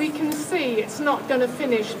 We can see it's not going to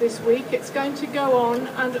finish this week. It's going to go on,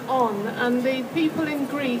 and the people in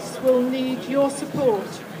Greece will need your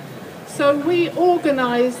support. So we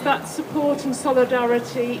organise that support and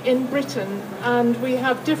solidarity in Britain, and we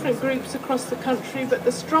have different groups across the country, but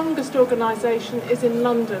the strongest organisation is in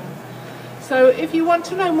London. So if you want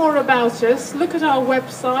to know more about us, look at our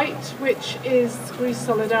website, which is Greece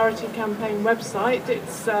Solidarity Campaign website.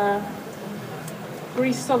 It's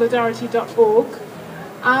greecesolidarity.org.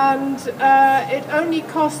 And it only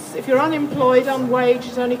costs, if you're unemployed, on wage,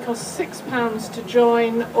 it only costs £6 to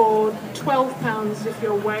join, or £12 if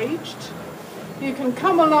you're waged. You can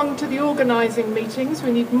come along to the organising meetings.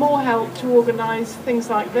 We need more help to organise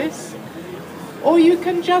things like this. Or you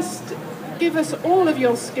can just give us all of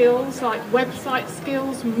your skills, like website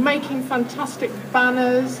skills, making fantastic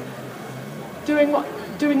banners,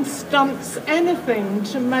 doing stunts, anything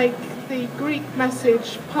to make the Greek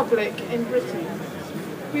message public in Britain.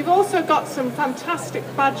 We've also got some fantastic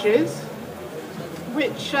badges,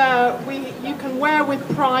 which you can wear with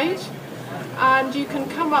pride, and you can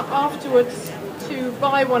come up afterwards to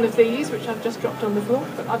buy one of these, which I've just dropped on the floor,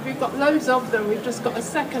 but we've got loads of them. We've just got a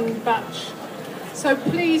second batch. So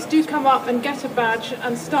please do come up and get a badge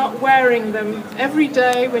and start wearing them every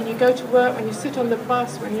day when you go to work, when you sit on the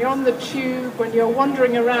bus, when you're on the tube, when you're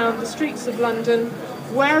wandering around the streets of London.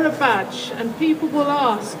 Wear a badge, and people will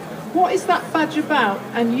ask, what is that badge about?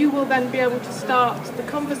 And you will then be able to start the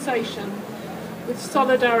conversation with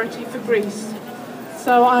Solidarity for Greece.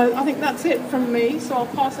 So I think that's it from me, so I'll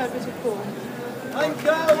pass over to Paul. Thank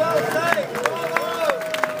you,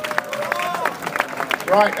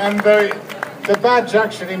 Right, and the badge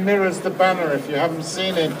actually mirrors the banner if you haven't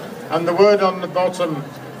seen it, and the word on the bottom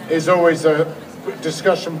is always a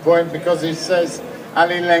discussion point because it says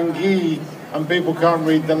Allelenghi and people can't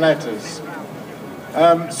read the letters.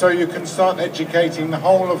 So you can start educating the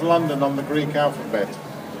whole of London on the Greek alphabet.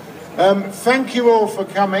 Thank you all for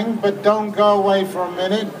coming, but don't go away for a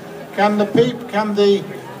minute. Can the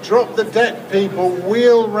drop the debt people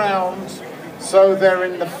wheel round so they're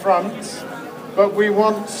in the front? But we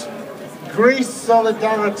want Greece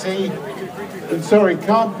Solidarity, sorry,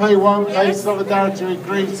 Can't Pay, Won't Pay Solidarity with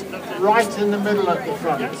Greece right in the middle at the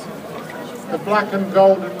front. The black and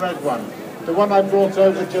gold and red one. The one I brought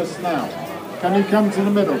over just now. Can you come to the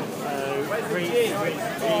middle?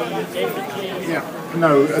 Yeah,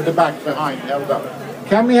 no, at the back behind, held up.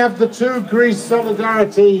 Can we have the two Greece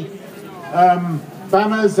Solidarity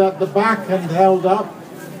banners at the back and held up?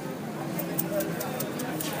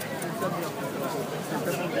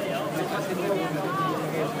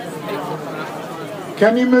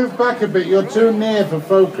 Can you move back a bit? You're too near for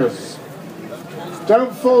focus.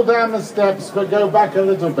 Don't fall down the steps, but go back a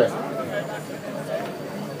little bit.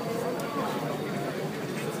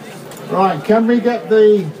 Right, can we get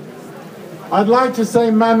the I'd like to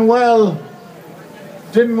say Manuel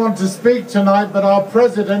didn't want to speak tonight, but our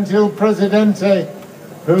president, Il Presidente,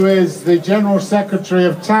 who is the General Secretary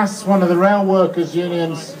of TAS, one of the rail workers'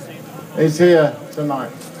 unions, is here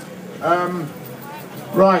tonight.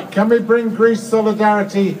 Right, can we bring Greece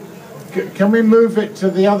Solidarity, can we move it to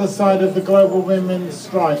the other side of the global women's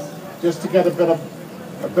strike, just to get a bit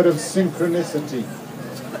of synchronicity?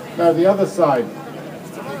 No, the other side.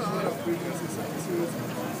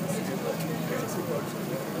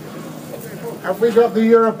 Have we got the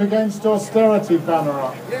Europe Against Austerity banner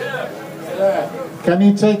up? There. Can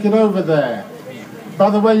you take it over there?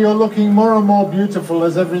 By the way, you're looking more and more beautiful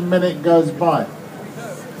as every minute goes by.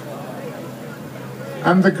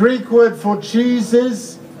 And the Greek word for cheese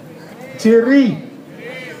is tiri,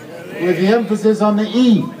 with the emphasis on the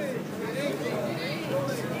E.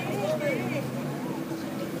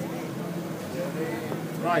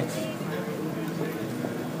 Right.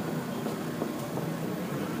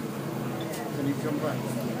 Can you come back?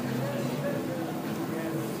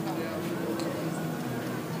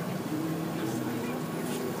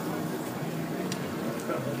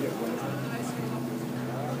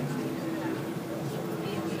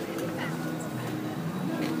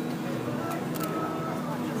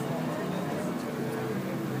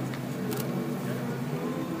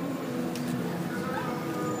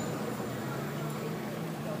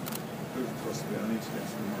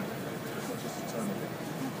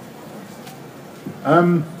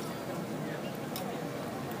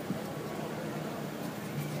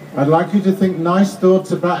 I'd like you to think nice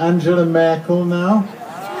thoughts about Angela Merkel now.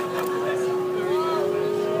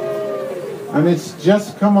 And it's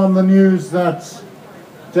just come on the news that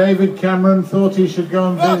David Cameron thought he should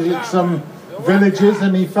go and visit some villages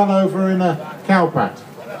and he fell over in a cowpat.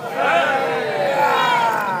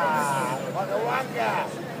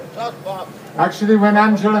 Actually, when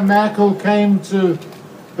Angela Merkel came to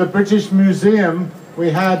the British Museum,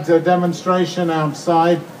 we had a demonstration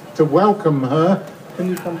outside to welcome her. Can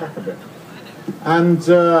you come back a bit? And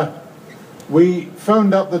we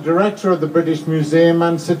phoned up the director of the British Museum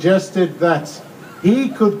and suggested that he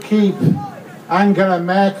could keep Angela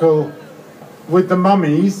Merkel with the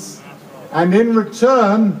mummies, and in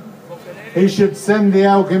return he should send the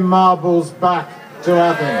Elgin marbles back to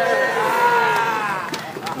Athens.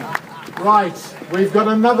 Right, we've got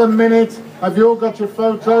another minute. Have you all got your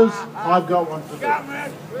photos? I've got one for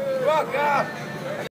you.